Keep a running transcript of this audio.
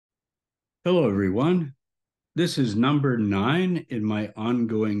Hello, everyone. This is number 9 in my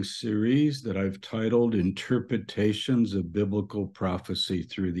ongoing series that I've titled Interpretations of Biblical Prophecy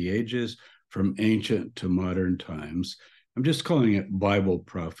Through the Ages from Ancient to Modern Times. I'm just calling it Bible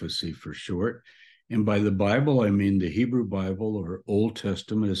prophecy for short. And by the Bible, I mean the Hebrew Bible, or Old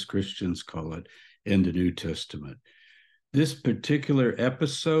Testament, as Christians call it, and the New Testament. This particular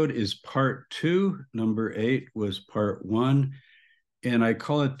episode is part 2. Number 8 was part 1, and I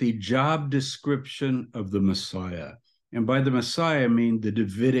call it the job description of the Messiah. And by the Messiah, I mean the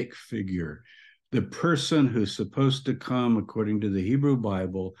Davidic figure, the person who's supposed to come, according to the Hebrew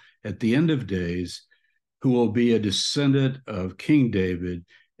Bible, at the end of days, who will be a descendant of King David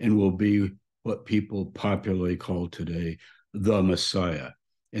and will be what people popularly call today the Messiah.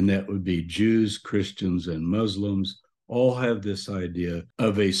 And that would be Jews, Christians, and Muslims all have this idea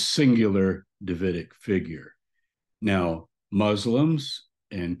of a singular Davidic figure. Now, Muslims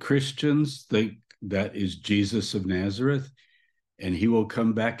and Christians think that is Jesus of Nazareth, and he will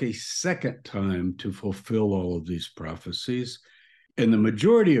come back a second time to fulfill all of these prophecies. And the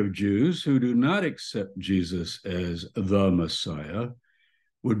majority of Jews who do not accept Jesus as the Messiah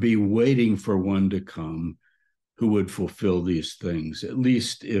would be waiting for one to come who would fulfill these things, at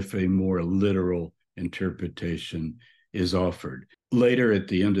least if a more literal interpretation is offered. Later at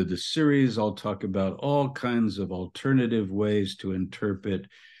the end of the series, I'll talk about all kinds of alternative ways to interpret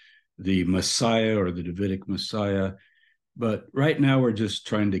the Messiah or the Davidic Messiah. But right now, we're just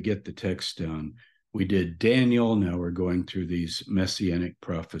trying to get the text down. We did Daniel. Now we're going through these messianic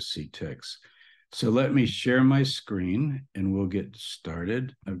prophecy texts. So let me share my screen and we'll get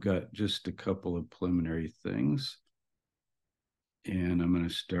started. I've got just a couple of preliminary things. And I'm going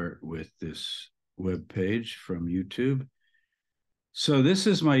to start with this web page from YouTube. So this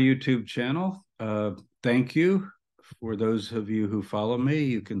is my YouTube channel. Thank you for those of you who follow me.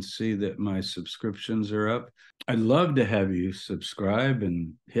 You can see that my subscriptions are up. I'd love to have you subscribe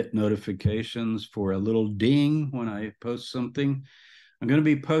and hit notifications for a little ding when I post something. I'm going to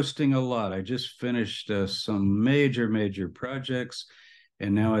be posting a lot. I just finished some major projects.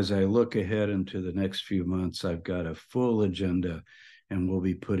 And now as I look ahead into the next few months, I've got a full agenda and we'll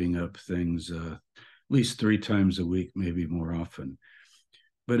be putting up things at least 3 times a week, maybe more often.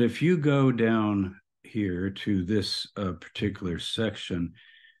 But if you go down here to this particular section,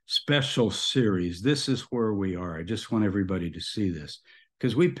 special series, this is where we are. I just want everybody to see this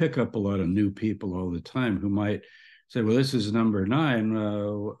because we pick up a lot of new people all the time who might say, well, this is number 9.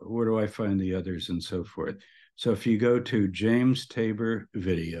 Where do I find the others and so forth? So if you go to James Tabor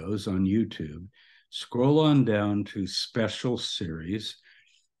videos on YouTube, scroll on down to special series,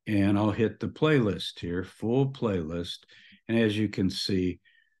 and I'll hit the playlist here, full playlist. And as you can see,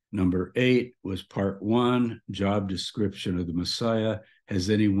 number 8 was part 1, job description of the Messiah. Has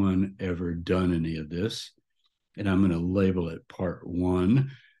anyone ever done any of this? And I'm going to label it part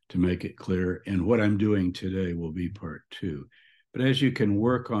 1 to make it clear. And what I'm doing today will be part 2. But as you can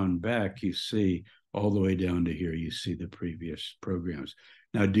work on back, you see all the way down to here, you see the previous programs.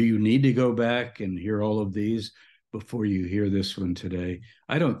 Now, do you need to go back and hear all of these before you hear this one today?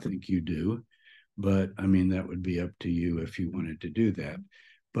 I don't think you do, but I mean, that would be up to you if you wanted to do that.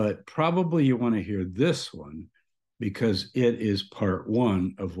 But probably you want to hear this one because it is part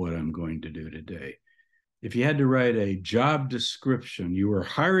 1 of what I'm going to do today. If you had to write a job description, you were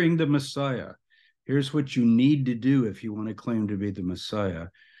hiring the Messiah. Here's what you need to do if you want to claim to be the Messiah.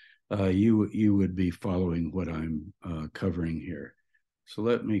 You would be following what I'm covering here. So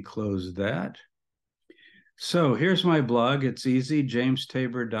let me close that. So here's my blog. It's easy,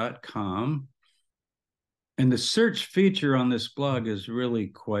 jamestabor.com. And the search feature on this blog is really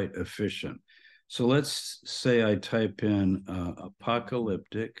quite efficient. So let's say I type in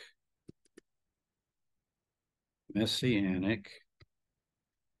apocalyptic, messianic,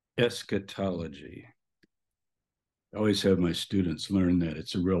 eschatology. I always have my students learn that.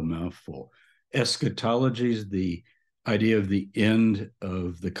 It's a real mouthful. Eschatology is the idea of the end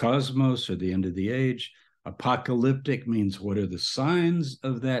of the cosmos or the end of the age. Apocalyptic means what are the signs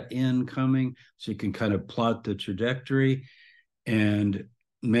of that end coming, so you can kind of plot the trajectory. And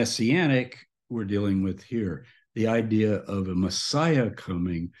messianic, we're dealing with here, the idea of a Messiah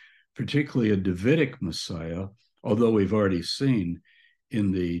coming, particularly a Davidic Messiah, although we've already seen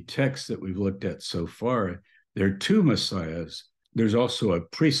in the text that we've looked at so far, there are 2 Messiahs. There's also a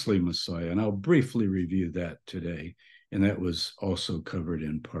priestly Messiah, and I'll briefly review that today. And that was also covered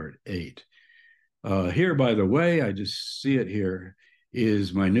in part 8. Here, by the way, I just see it here,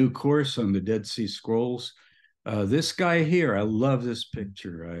 is my new course on the Dead Sea Scrolls. This guy here, I love this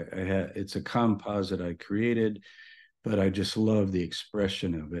picture. It's a composite I created, but I just love the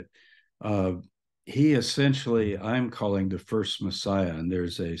expression of it. Uh, he essentially, I'm calling the first Messiah, and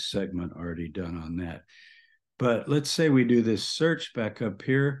there's a segment already done on that. But let's say we do this search back up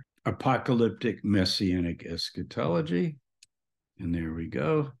here, apocalyptic messianic eschatology. And there we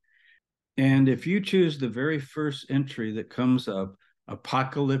go. And if you choose the very first entry that comes up,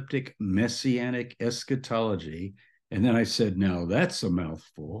 apocalyptic messianic eschatology, and then I said, now that's a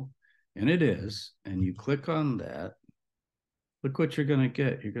mouthful, and it is, and you click on that, look what you're going to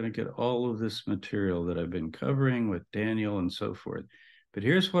get. You're going to get all of this material that I've been covering with Daniel and so forth. But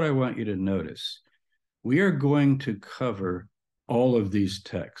here's what I want you to notice. We are going to cover all of these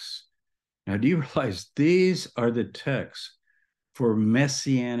texts. Now, do you realize these are the texts for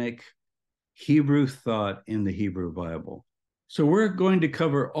messianic Hebrew thought in the Hebrew Bible? So we're going to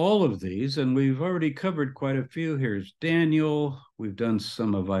cover all of these, and we've already covered quite a few. Here's Daniel. We've done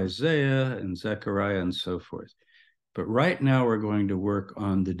some of Isaiah and Zechariah and so forth. But right now we're going to work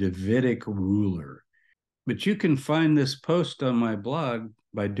on the Davidic ruler. But you can find this post on my blog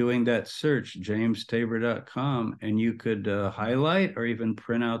by doing that search, jamestabor.com, and you could highlight or even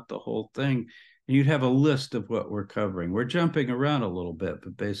print out the whole thing, and you'd have a list of what we're covering. We're jumping around a little bit,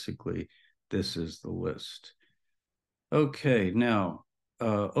 but basically this is the list. Okay, now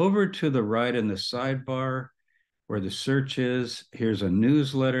over to the right in the sidebar where the search is, here's a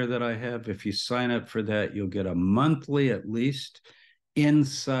newsletter that I have. If you sign up for that, you'll get a monthly, at least,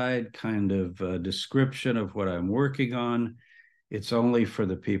 inside kind of description of what I'm working on. It's only for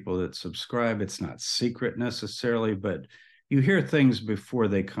the people that subscribe. It's not secret necessarily, but you hear things before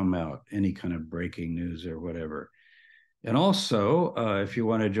they come out, any kind of breaking news or whatever. And also, if you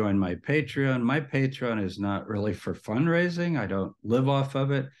want to join my Patreon is not really for fundraising. I don't live off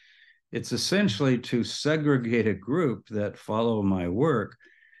of it. It's essentially to segregate a group that follow my work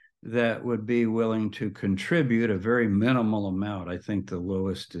that would be willing to contribute a very minimal amount. I think the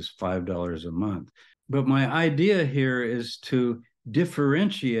lowest is $5 a month. But my idea here is to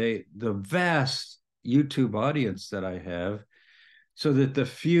differentiate the vast YouTube audience that I have so that the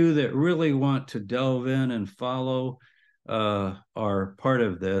few that really want to delve in and follow are part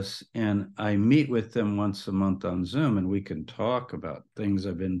of this. And I meet with them once a month on Zoom, and we can talk about things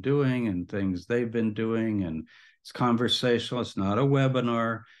I've been doing and things they've been doing. And it's conversational. It's not a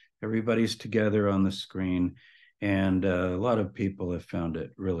webinar. Everybody's together on the screen. And a lot of people have found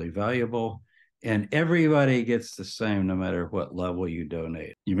it really valuable. And everybody gets the same no matter what level you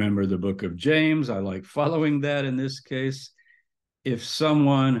donate. You remember the book of James? I like following that in this case. If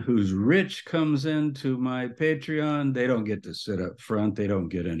someone who's rich comes into my Patreon, they don't get to sit up front. They don't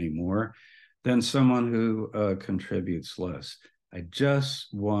get any more than someone who contributes less. I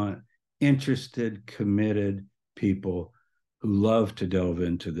just want interested, committed people who love to delve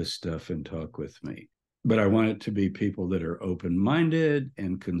into this stuff and talk with me. But I want it to be people that are open-minded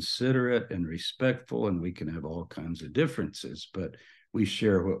and considerate and respectful, and we can have all kinds of differences, but we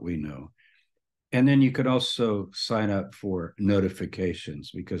share what we know. And then you can also sign up for notifications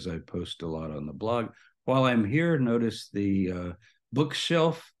because I post a lot on the blog. While I'm here, notice the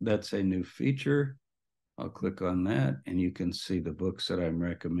bookshelf. That's a new feature. I'll click on that and you can see the books that I'm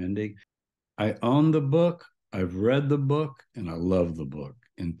recommending. I own the book, I've read the book, and I love the book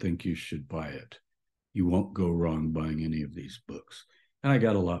and think you should buy it. You won't go wrong buying any of these books. And I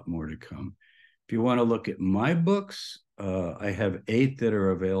got a lot more to come. If you want to look at my books, I have 8 that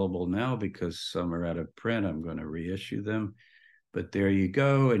are available now because some are out of print. I'm going to reissue them. But there you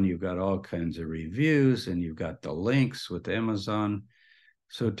go. And you've got all kinds of reviews and you've got the links with Amazon.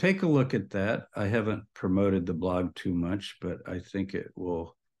 So take a look at that. I haven't promoted the blog too much, but I think it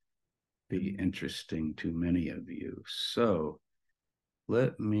will be interesting to many of you. So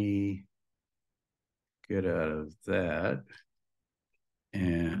let me get out of that.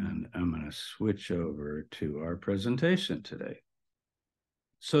 And I'm going to switch over to our presentation today.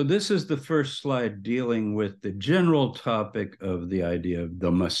 So this is the first slide dealing with the general topic of the idea of the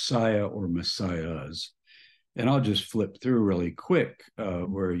Messiah or Messiahs. And I'll just flip through really quick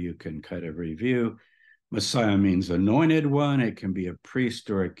where you can kind of review. Messiah means anointed one. It can be a priest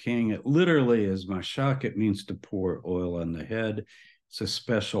or a king. It literally is mashak. It means to pour oil on the head. It's a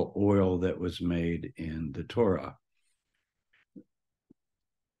special oil that was made in the Torah.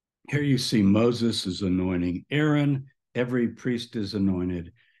 Here you see Moses is anointing Aaron. Every priest is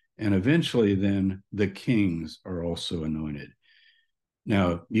anointed. And eventually then the kings are also anointed.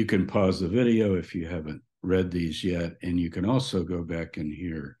 Now you can pause the video if you haven't read these yet. And you can also go back and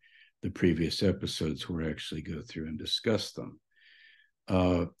hear the previous episodes where I actually go through and discuss them.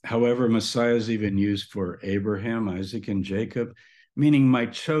 However, Messiah is even used for Abraham, Isaac, and Jacob, meaning my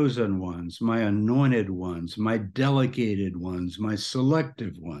chosen ones, my anointed ones, my delegated ones, my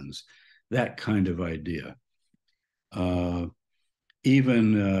selective ones. that kind of idea. Uh,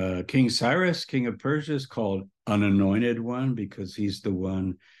 even King Cyrus, king of Persia, is called an anointed one because he's the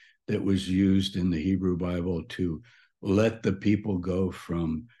one that was used in the Hebrew Bible to let the people go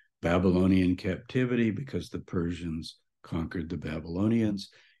from Babylonian captivity because the Persians conquered the Babylonians.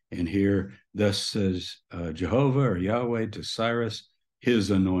 And here, thus says Jehovah or Yahweh to Cyrus, his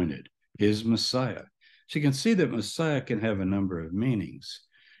anointed, his Messiah. So you can see that Messiah can have a number of meanings.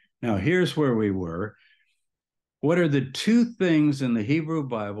 Now, here's where we were. What are the two things in the Hebrew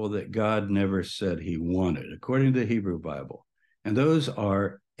Bible that God never said he wanted, according to the Hebrew Bible? And those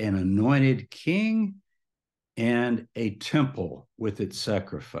are an anointed king and a temple with its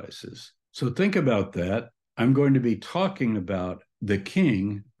sacrifices. So think about that. I'm going to be talking about the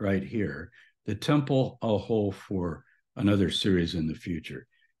king right here. The temple I'll hold for another series in the future.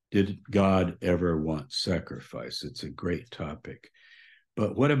 Did God ever want sacrifice? It's a great topic.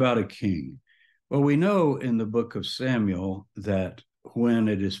 But what about a king? Well, we know in the book of Samuel that when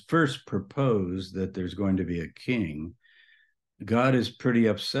it is first proposed that there's going to be a king, God is pretty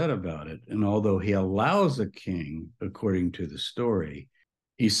upset about it. And although he allows a king, according to the story,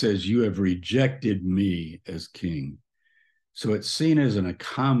 he says, "You have rejected me as king." So it's seen as an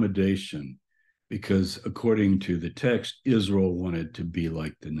accommodation because, according to the text, Israel wanted to be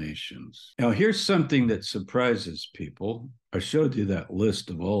like the nations. Now, here's something that surprises people. I showed you that list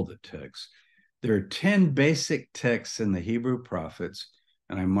of all the texts. There are 10 basic texts in the Hebrew prophets,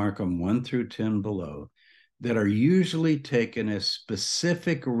 and I mark them 1 through 10 below, that are usually taken as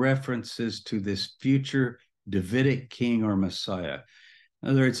specific references to this future Davidic king or Messiah. In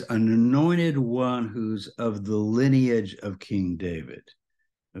other words, an anointed one who's of the lineage of King David.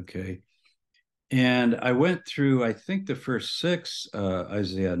 Okay. And I went through, I think, the first 6,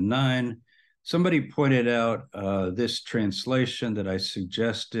 Isaiah 9. Somebody pointed out this translation that I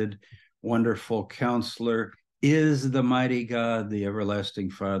suggested, Wonderful Counselor, is the mighty God, the everlasting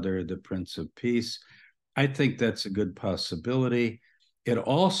Father, the Prince of Peace. I think that's a good possibility. It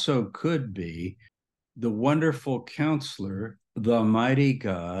also could be the Wonderful Counselor, the mighty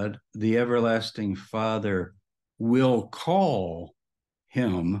God, the everlasting Father will call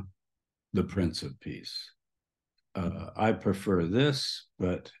him the Prince of Peace. I prefer this,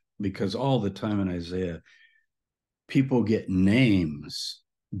 but because all the time in Isaiah, people get names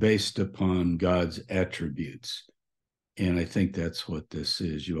based upon God's attributes. And I think that's what this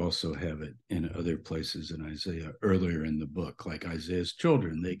is. You also have it in other places in Isaiah earlier in the book, like Isaiah's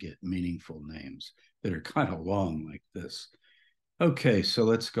children, they get meaningful names that are kind of long like this. Okay, so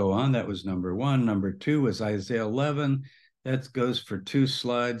let's go on. That was number 1. Number 2 was Isaiah 11. That goes for 2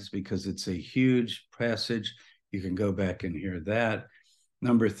 slides because it's a huge passage. You can go back and hear that.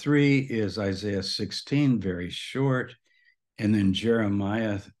 Number 3 is Isaiah 16, very short. And then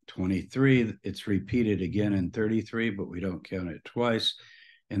Jeremiah 23, it's repeated again in 33, but we don't count it twice.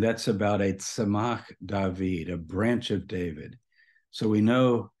 And that's about a tzemach David, a branch of David. So we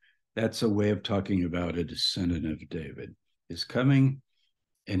know that's a way of talking about a descendant of David is coming.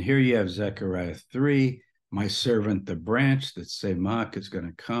 And here you have Zechariah 3, my servant, the branch, that tzemach is going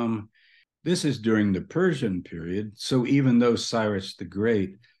to come. This is during the Persian period. So even though Cyrus the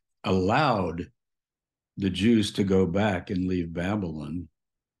Great allowed the Jews to go back and leave Babylon,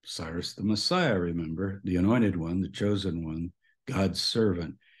 Cyrus the Messiah, remember, the anointed one, the chosen one, God's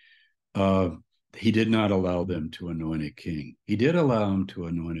servant, he did not allow them to anoint a king. He did allow them to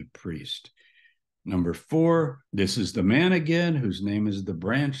anoint a priest. Number 4, this is the man again, whose name is the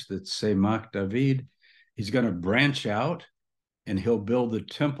branch, that's tzemach David. He's going to branch out and he'll build the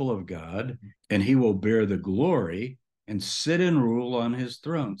temple of God and he will bear the glory and sit and rule on his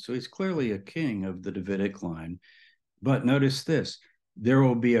throne. So he's clearly a king of the Davidic line. But notice this, there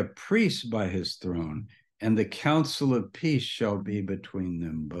will be a priest by his throne, and the council of peace shall be between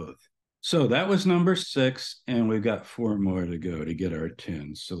them both. So that was number 6, and we've got 4 more to go to get our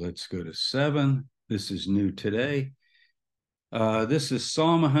 10. So let's go to 7. This is new today. This is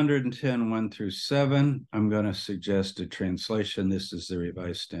Psalm 110, 1 through 7. I'm going to suggest a translation. This is the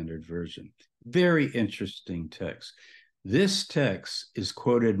Revised Standard Version. Very interesting text. This text is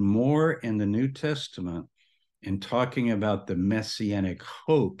quoted more in the New Testament in talking about the messianic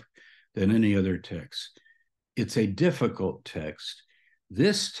hope than any other text. It's a difficult text.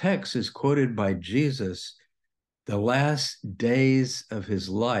 This text is quoted by Jesus the last days of his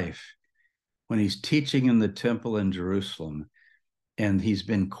life when he's teaching in the temple in Jerusalem. And he's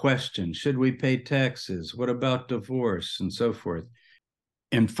been questioned, should we pay taxes? What about divorce? And so forth.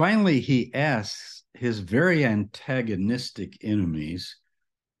 And finally, he asks his very antagonistic enemies,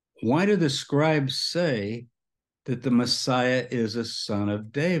 why do the scribes say that the Messiah is a son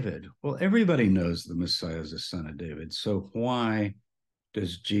of David. Well, everybody knows the Messiah is a son of David. So why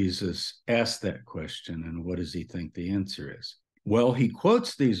does Jesus ask that question, and what does he think the answer is? Well, he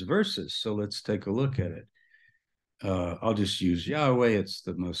quotes these verses, so let's take a look at it. I'll just use Yahweh. It's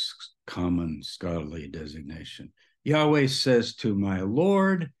the most common scholarly designation. Yahweh says to my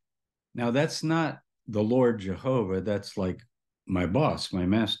Lord. Now, that's not the Lord Jehovah. That's like my boss, my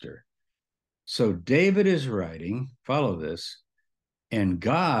master. So David is writing, follow this, and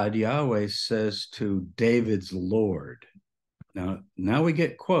God, Yahweh, says to David's Lord. Now we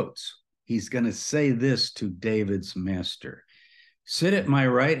get quotes. He's going to say this to David's master. Sit at my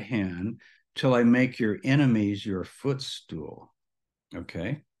right hand till I make your enemies your footstool.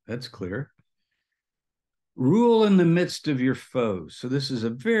 Okay, that's clear. Rule in the midst of your foes. So this is a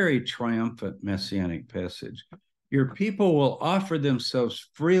very triumphant messianic passage. Your people will offer themselves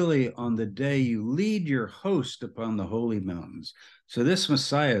freely on the day you lead your host upon the holy mountains. So this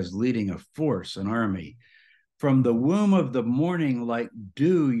Messiah is leading a force, an army. From the womb of the morning, like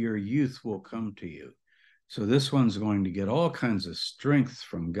dew, your youth will come to you. So this one's going to get all kinds of strength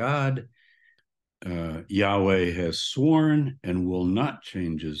from God. Yahweh has sworn and will not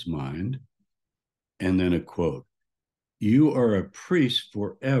change his mind. And then a quote, you are a priest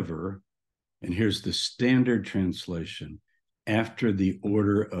forever. And here's the standard translation, after the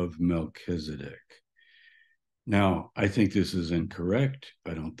order of Melchizedek. Now, I think this is incorrect.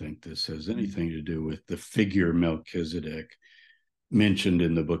 I don't think this has anything to do with the figure Melchizedek mentioned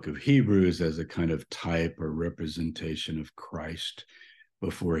in the book of Hebrews as a kind of type or representation of Christ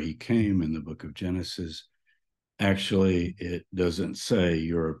before he came in the book of Genesis. Actually, it doesn't say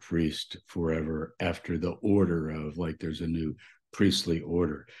you're a priest forever after the order of, like there's a new priestly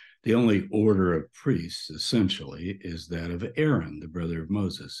order. The only order of priests, essentially, is that of Aaron, the brother of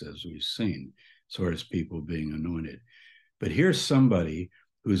Moses, as we've seen, as far as people being anointed. But here's somebody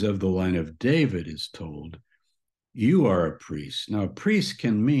who's of the line of David is told, you are a priest. Now, a priest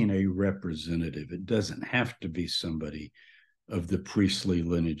can mean a representative. It doesn't have to be somebody of the priestly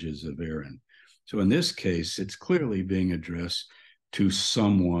lineages of Aaron. So in this case, it's clearly being addressed to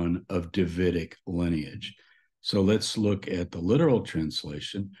someone of Davidic lineage. So let's look at the literal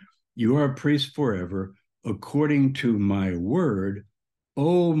translation. You are a priest forever, according to my word,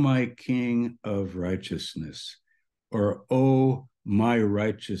 O my King of righteousness, or O my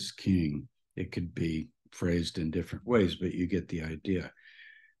righteous King. It could be phrased in different ways, but you get the idea.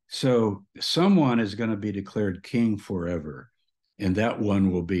 So someone is going to be declared king forever, and that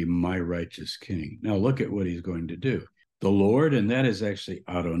one will be my righteous king. Now look at what he's going to do. The Lord, and that is actually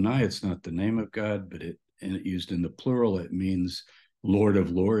Adonai. It's not the name of God, but it used in the plural, it means Lord of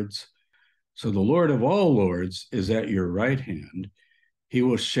Lords. So the Lord of all lords is at your right hand. He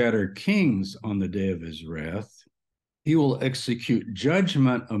will shatter kings on the day of his wrath. He will execute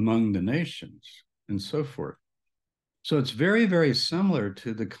judgment among the nations, and so forth. So it's very, very similar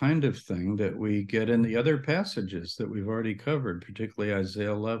to the kind of thing that we get in the other passages that we've already covered, particularly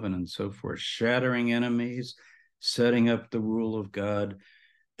Isaiah 11 and so forth, shattering enemies, setting up the rule of God,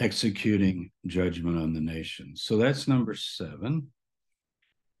 executing judgment on the nations. So that's number 7.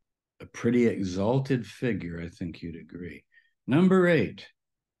 A pretty exalted figure, I think you'd agree. Number 8.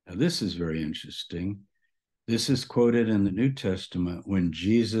 Now this is very interesting. This is quoted in the New Testament when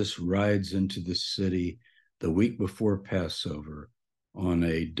Jesus rides into the city the week before Passover on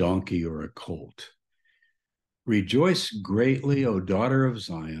a donkey or a colt. Rejoice greatly, O daughter of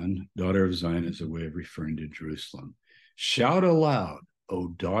Zion. Daughter of Zion is a way of referring to Jerusalem. Shout aloud, O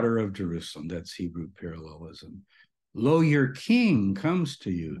daughter of Jerusalem. That's Hebrew parallelism. Lo, your king comes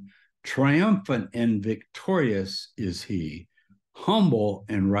to you. Triumphant and victorious is he, humble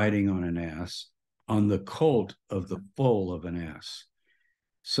and riding on an ass, on the colt of the foal of an ass.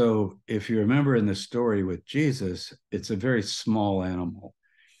 So if you remember in the story with Jesus, it's a very small animal.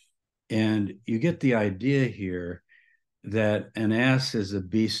 And you get the idea here that an ass is a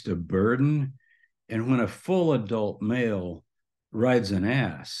beast of burden. And when a full adult male rides an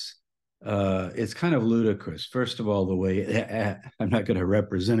ass, it's kind of ludicrous. First of all, the way, I'm not going to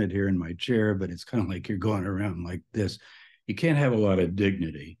represent it here in my chair, but it's kind of like you're going around like this. You can't have a lot of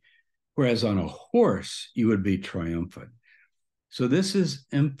dignity. Whereas on a horse, you would be triumphant. So this is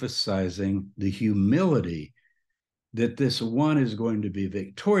emphasizing the humility that this one is going to be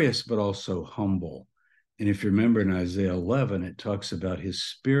victorious, but also humble. And if you remember in Isaiah 11, it talks about his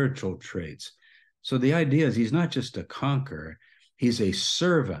spiritual traits. So the idea is he's not just a conqueror, he's a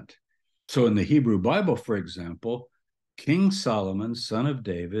servant. So in the Hebrew Bible, for example, King Solomon, son of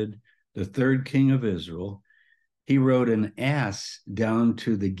David, the third king of Israel, he rode an ass down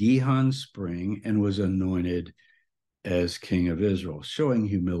to the Gihon spring and was anointed as king of Israel, showing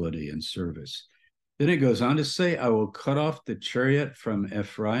humility and service. Then it goes on to say, I will cut off the chariot from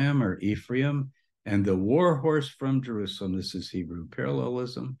Ephraim, and the war horse from Jerusalem. This is Hebrew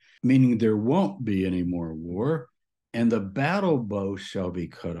parallelism, meaning there won't be any more war, and the battle bow shall be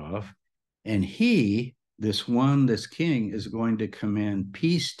cut off. And he, this king, is going to command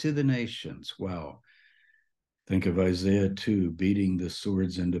peace to the nations. Wow. Think of Isaiah 2, beating the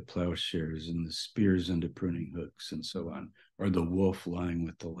swords into plowshares and the spears into pruning hooks, and so on, or the wolf lying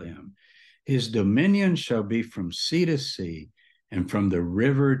with the lamb. His dominion shall be from sea to sea, and from the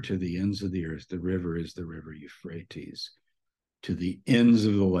river to the ends of the earth. The river is the river Euphrates, to the ends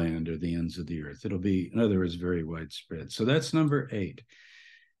of the land or the ends of the earth. It'll be, in other words, very widespread. So that's number 8.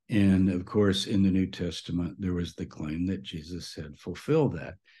 And of course, in the New Testament, there was the claim that Jesus had fulfilled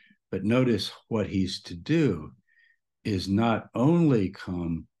that. But notice what he's to do is not only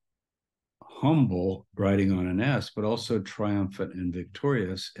come humble, riding on an ass, but also triumphant and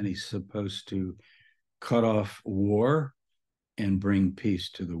victorious. And he's supposed to cut off war and bring peace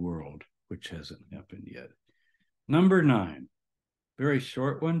to the world, which hasn't happened yet. Number 9, very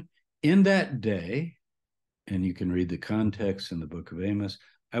short one. In that day, and you can read the context in the book of Amos,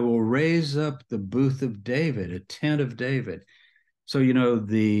 I will raise up the booth of David, a tent of David. So,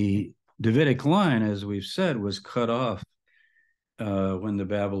 the Davidic line, as we've said, was cut off when the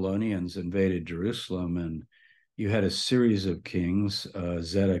Babylonians invaded Jerusalem, and you had a series of kings,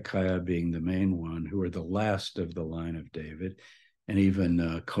 Zedekiah being the main one, who were the last of the line of David, and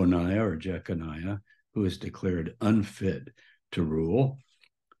even Coniah or Jeconiah, who was declared unfit to rule.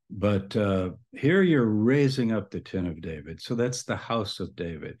 But here you're raising up the tent of David. So that's the house of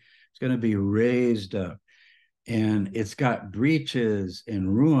David. It's going to be raised up. And it's got breaches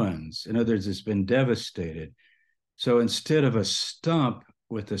and ruins. In other words, it's been devastated. So instead of a stump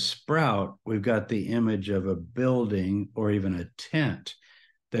with a sprout, we've got the image of a building or even a tent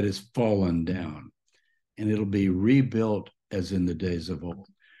that has fallen down. And it'll be rebuilt as in the days of old,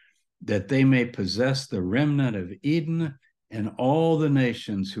 that they may possess the remnant of Eden and all the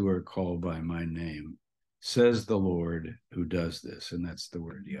nations who are called by my name, says the Lord who does this. And that's the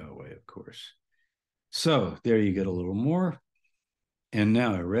word Yahweh, of course. So there you get a little more. And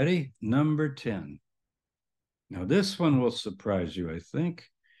now, ready? Number 10. Now, this one will surprise you, I think,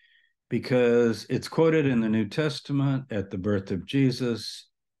 because it's quoted in the New Testament at the birth of Jesus,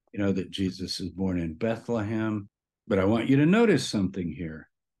 that Jesus is born in Bethlehem. But I want you to notice something here.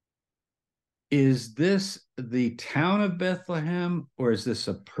 Is this the town of Bethlehem, or is this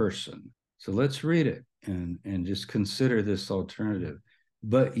a person? So let's read it and just consider this alternative.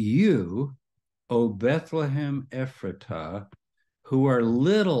 But you, O Bethlehem Ephratah, who are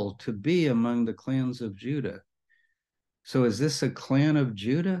little to be among the clans of Judah. So is this a clan of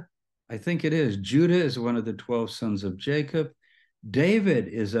Judah? I think it is. Judah is one of the 12 sons of Jacob. David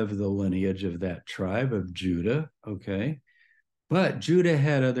is of the lineage of that tribe of Judah, okay? But Judah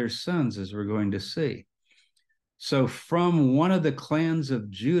had other sons, as we're going to see. So from one of the clans of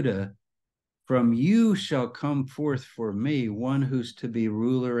Judah, from you shall come forth for me one who's to be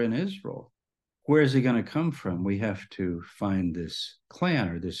ruler in Israel. Where is he going to come from? We have to find this clan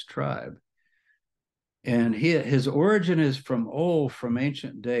or this tribe. And his origin is from old, from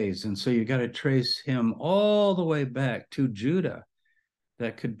ancient days. And so you got to trace him all the way back to Judah.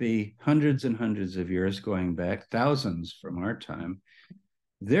 That could be hundreds and hundreds of years going back, thousands from our time.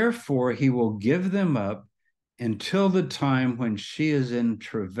 Therefore, he will give them up until the time when she is in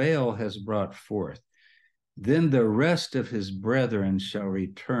travail has brought forth. Then the rest of his brethren shall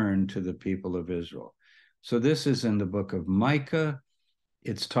return to the people of Israel. So this is in the book of Micah.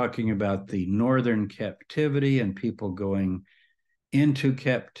 It's talking about the northern captivity and people going into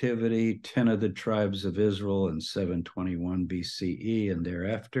captivity, 10 of the tribes of Israel in 721 BCE and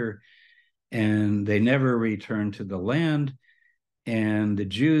thereafter. And they never return to the land. And the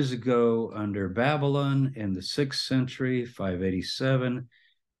Jews go under Babylon in the 6th century, 587,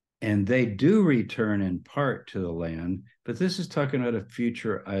 and they do return in part to the land, but this is talking about a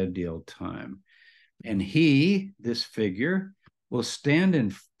future ideal time. And he, this figure, will stand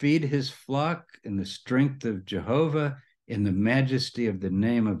and feed his flock in the strength of Jehovah, in the majesty of the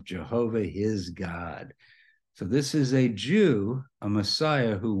name of Jehovah, his God. So this is a Jew, a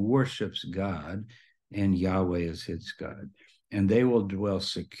Messiah who worships God, and Yahweh is his God. And they will dwell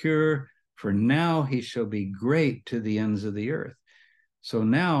secure, for now he shall be great to the ends of the earth. So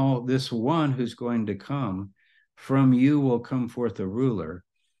now this one who's going to come, from you will come forth a ruler.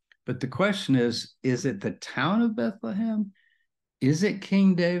 But the question is it the town of Bethlehem? Is it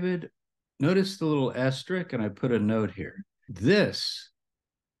King David? Notice the little asterisk, and I put a note here. This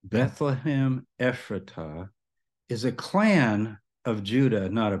Bethlehem Ephratah is a clan of Judah,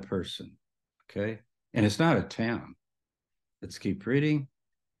 not a person. Okay. And it's not a town. Let's keep reading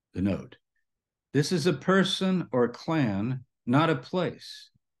the note. This is a person or clan, not a place,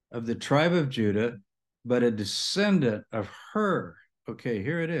 of the tribe of Judah, but a descendant of her. Okay,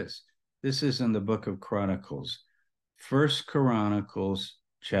 here it is. This is in the book of Chronicles, First Chronicles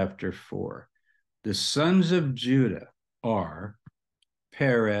chapter 4. The sons of Judah are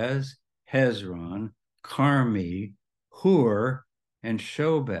Perez, Hezron, Carmi, Hur, and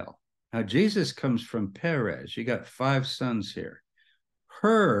Shobel. Now, Jesus comes from Perez. You got 5 sons here.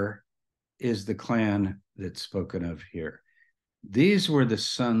 Hur is the clan that's spoken of here. These were the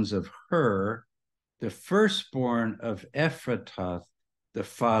sons of Hur, the firstborn of Ephratah, the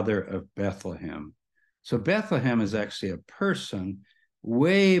father of Bethlehem. So Bethlehem is actually a person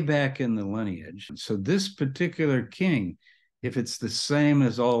way back in the lineage. So this particular king, if it's the same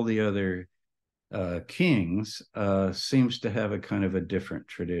as all the other kings, seems to have a kind of a different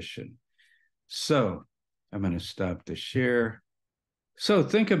tradition. So I'm going to stop the share. So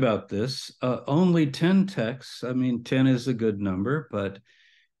think about this. Only 10 texts. I mean, 10 is a good number, but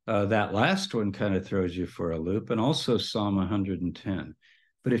that last one kind of throws you for a loop, and also Psalm 110.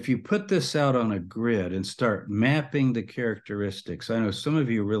 But if you put this out on a grid and start mapping the characteristics, I know some of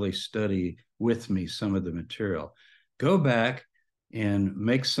you really study with me some of the material. Go back and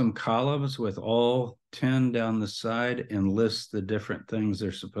make some columns with all 10 down the side and list the different things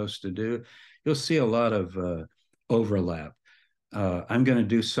they're supposed to do. You'll see a lot of overlap. I'm going to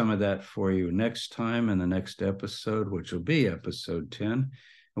do some of that for you next time in the next episode, which will be episode 10, and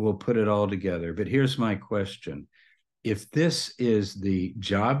we'll put it all together. But here's my question. If this is the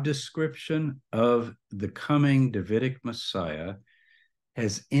job description of the coming Davidic Messiah,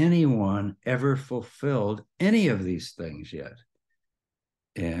 has anyone ever fulfilled any of these things yet?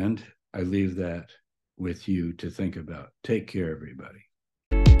 And I leave that with you to think about. Take care, everybody.